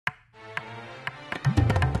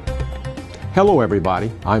Hello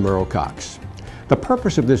everybody, I'm Earl Cox. The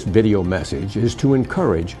purpose of this video message is to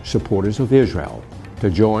encourage supporters of Israel to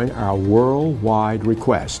join our worldwide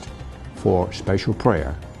request for special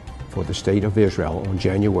prayer for the state of Israel on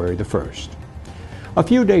January the 1st. A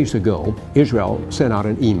few days ago, Israel sent out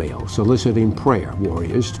an email soliciting prayer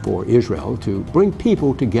warriors for Israel to bring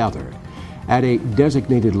people together at a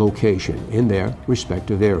designated location in their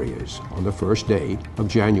respective areas on the first day of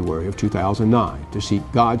January of 2009 to seek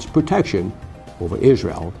God's protection over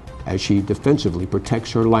Israel as she defensively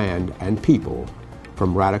protects her land and people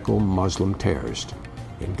from radical Muslim terrorists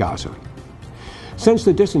in Gaza. Since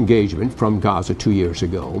the disengagement from Gaza 2 years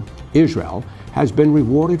ago, Israel has been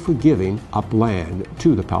rewarded for giving up land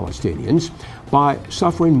to the Palestinians by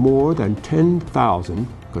suffering more than 10,000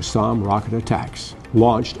 Qassam rocket attacks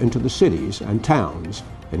launched into the cities and towns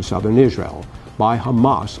in southern Israel by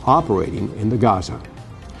Hamas operating in the Gaza.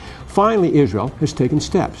 Finally, Israel has taken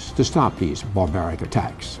steps to stop these barbaric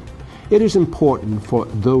attacks. It is important for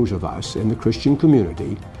those of us in the Christian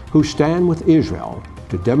community who stand with Israel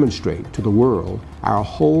to demonstrate to the world our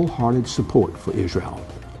wholehearted support for Israel.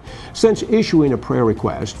 Since issuing a prayer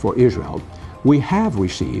request for Israel, we have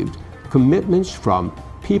received commitments from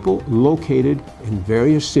people located in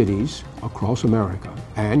various cities across America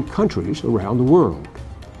and countries around the world.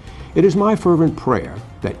 It is my fervent prayer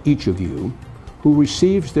that each of you who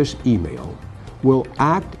receives this email will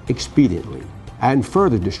act expediently and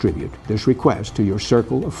further distribute this request to your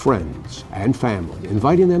circle of friends and family,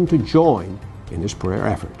 inviting them to join in this prayer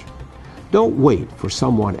effort. Don't wait for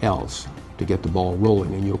someone else to get the ball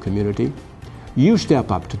rolling in your community. You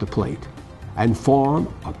step up to the plate and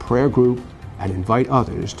form a prayer group and invite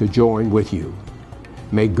others to join with you.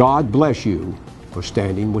 May God bless you for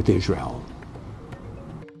standing with Israel.